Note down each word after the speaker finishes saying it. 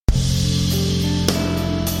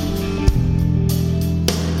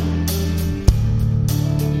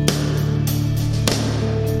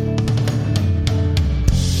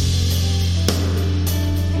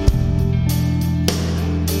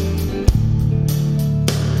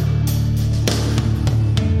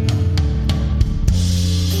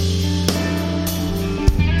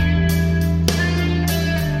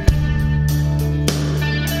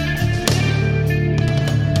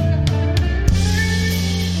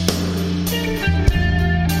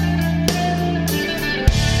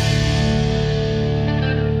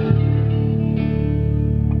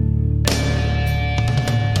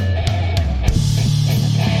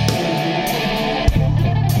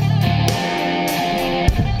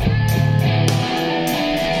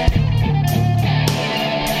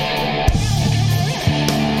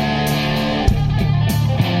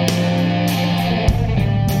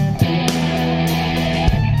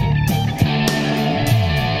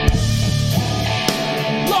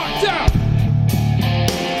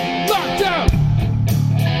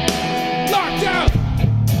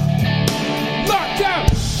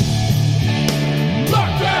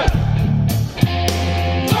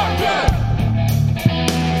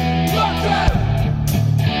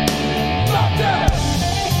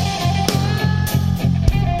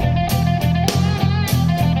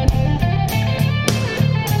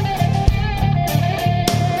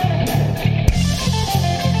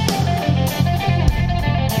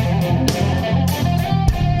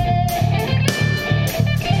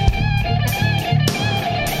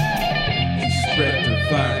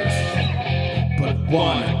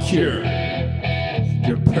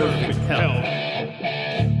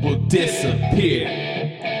will disappear.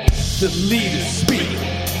 The leaders speak,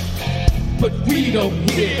 but we don't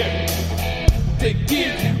hear. They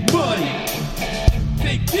give you money,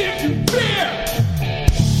 they give you fear.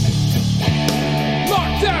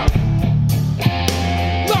 Locked out,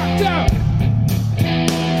 locked out,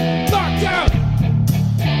 locked out,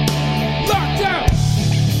 locked out,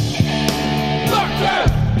 locked out,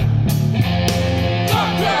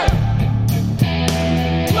 locked out,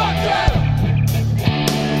 locked out,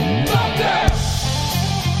 locked out.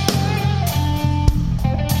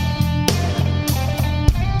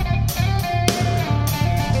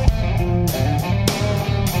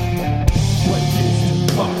 What is the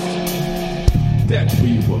cost that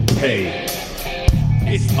we will pay?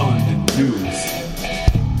 It's on the news,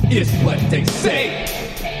 it's what they say.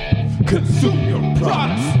 Consume your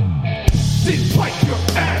products, then wipe your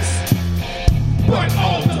ass. Burn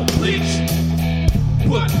all the bleach,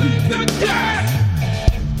 but leave the gas.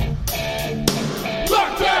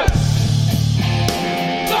 Locked out,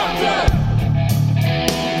 locked out,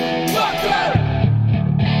 locked out,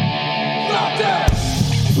 locked out.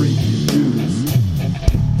 Free news,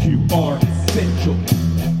 you are essential.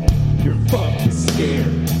 You're fucking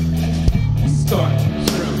scared. You start to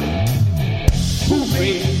tremble. Who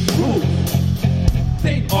made the rules?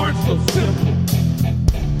 They aren't so simple.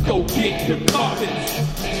 Go get your coffins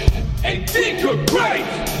and dig your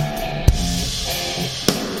graves.